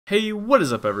Hey, what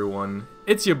is up everyone?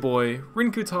 It's your boy,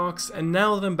 RinkuTalks, and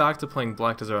now that I'm back to playing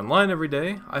Black Desert Online every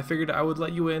day, I figured I would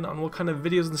let you in on what kind of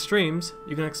videos and streams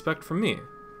you can expect from me.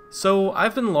 So,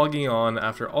 I've been logging on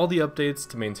after all the updates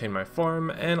to maintain my farm,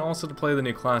 and also to play the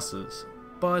new classes.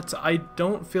 But I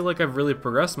don't feel like I've really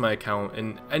progressed my account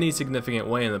in any significant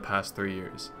way in the past 3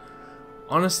 years.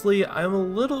 Honestly, I'm a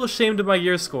little ashamed of my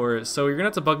year score, so you're gonna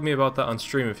have to bug me about that on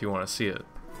stream if you want to see it.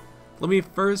 Let me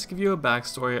first give you a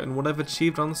backstory on what I've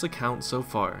achieved on this account so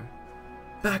far.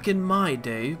 Back in my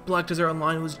day, Black Desert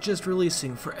Online was just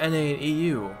releasing for NA and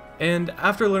EU, and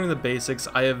after learning the basics,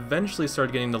 I eventually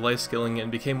started getting to life skilling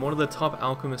and became one of the top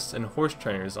alchemists and horse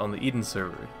trainers on the Eden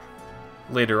server.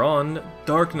 Later on,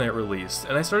 Dark Knight released,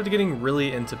 and I started getting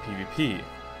really into PvP.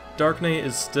 Dark Knight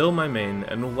is still my main,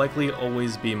 and will likely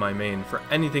always be my main for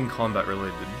anything combat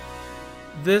related.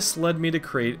 This led me to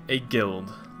create a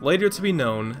guild, later to be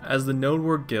known as the Node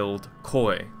War Guild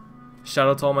Koi. Shout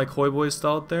out to all my Koi boys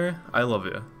still out there, I love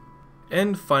you.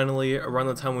 And finally, around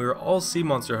the time we were all sea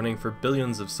monster hunting for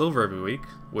billions of silver every week,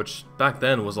 which back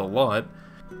then was a lot,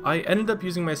 I ended up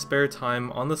using my spare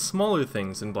time on the smaller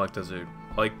things in Black Desert,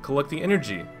 like collecting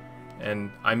energy.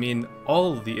 And I mean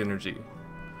all of the energy.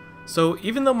 So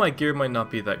even though my gear might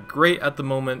not be that great at the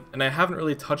moment, and I haven't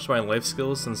really touched my life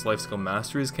skills since Life Skill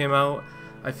Masteries came out,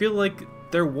 I feel like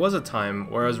there was a time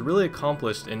where I was really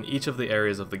accomplished in each of the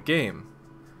areas of the game.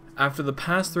 After the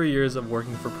past 3 years of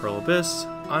working for Pearl Abyss,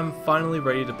 I'm finally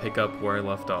ready to pick up where I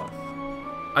left off.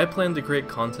 I plan to create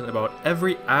content about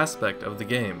every aspect of the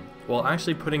game, while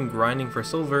actually putting grinding for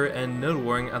silver and node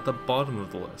warring at the bottom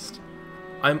of the list.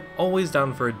 I'm always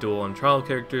down for a duel on trial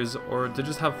characters, or to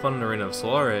just have fun in Arena of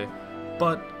Solare,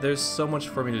 but there's so much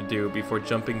for me to do before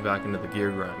jumping back into the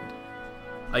gear grind.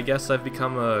 I guess I've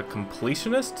become a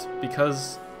completionist,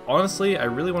 because honestly, I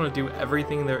really want to do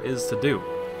everything there is to do.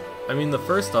 I mean, the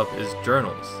first up is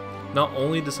journals. Not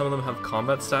only do some of them have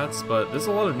combat stats, but there's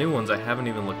a lot of new ones I haven't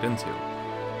even looked into.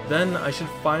 Then I should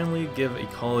finally give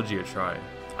ecology a try.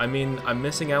 I mean, I'm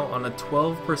missing out on a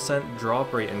 12%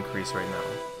 drop rate increase right now.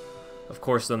 Of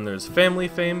course, then there's family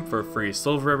fame for free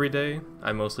silver every day.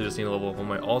 I mostly just need to level up all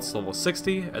my alts to level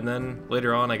 60, and then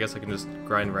later on I guess I can just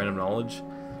grind random knowledge.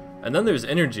 And then there's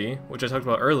energy, which I talked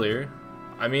about earlier.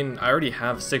 I mean, I already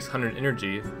have 600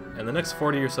 energy, and the next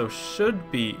 40 or so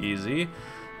should be easy,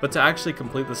 but to actually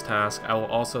complete this task, I will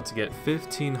also have to get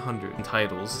 1500 in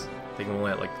titles. I think I'm only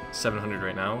at like 700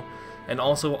 right now, and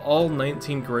also all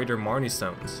 19 greater Marnie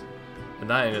stones. And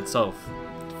that in itself,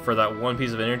 for that one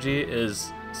piece of energy,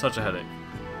 is such a headache.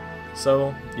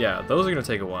 So yeah, those are gonna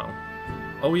take a while.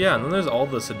 Oh yeah, and then there's all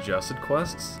the suggested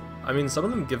quests. I mean, some of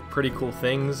them give pretty cool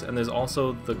things, and there's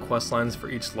also the quest lines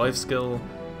for each life skill,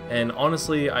 and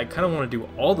honestly, I kind of want to do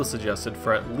all the suggested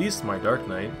for at least my Dark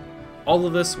Knight. All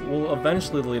of this will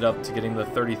eventually lead up to getting the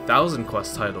 30,000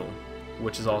 quest title,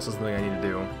 which is also something I need to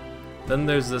do. Then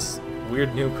there's this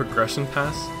weird new progression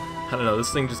pass. I don't know,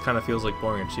 this thing just kind of feels like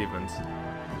boring achievements.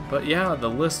 But yeah, the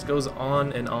list goes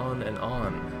on and on and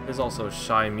on. There's also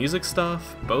shy music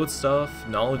stuff, boat stuff,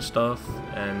 knowledge stuff,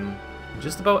 and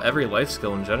just about every life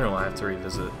skill in general I have to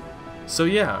revisit. So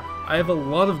yeah, I have a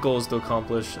lot of goals to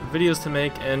accomplish, videos to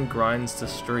make, and grinds to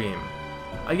stream.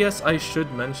 I guess I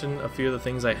should mention a few of the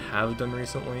things I have done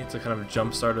recently to kind of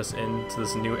jumpstart us into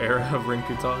this new era of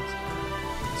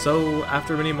RinkuTalks. So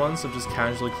after many months of just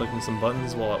casually clicking some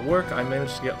buttons while at work, I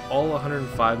managed to get all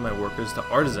 105 of my workers to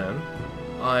Artisan.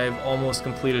 I've almost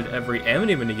completed every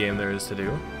Amity minigame there is to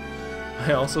do.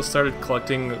 I also started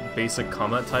collecting basic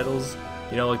combat titles.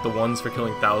 You know, like the ones for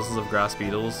killing thousands of grass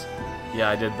beetles? Yeah,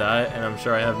 I did that, and I'm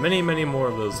sure I have many more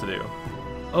of those to do.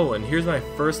 Oh, and here's my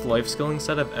first life skilling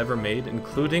set I've ever made,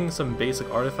 including some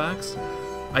basic artifacts.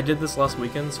 I did this last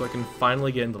weekend so I can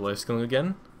finally get into life skilling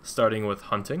again, starting with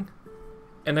hunting.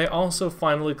 And I also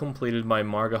finally completed my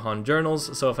Margahan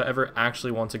journals, so if I ever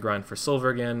actually want to grind for silver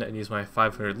again and use my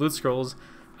 500 loot scrolls,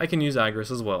 I can use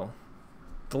Agris as well.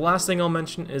 The last thing I'll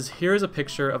mention is here's a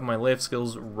picture of my life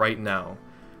skills right now.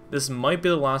 This might be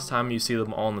the last time you see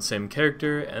them all in the same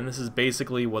character, and this is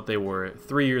basically what they were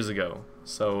 3 years ago.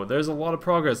 So there's a lot of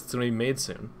progress that's going to be made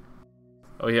soon.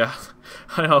 Oh yeah,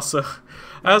 I also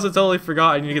totally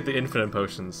forgot I need to get the infinite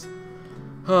potions.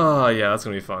 Oh yeah, that's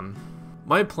going to be fun.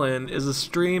 My plan is to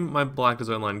stream my Black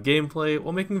Desert Online gameplay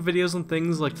while making videos on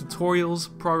things like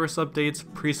tutorials, progress updates,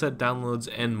 preset downloads,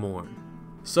 and more.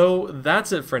 So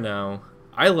that's it for now.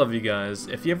 I love you guys.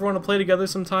 If you ever want to play together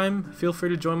sometime, feel free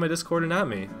to join my Discord and at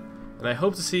me. And I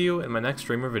hope to see you in my next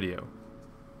stream or video.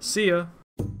 See ya!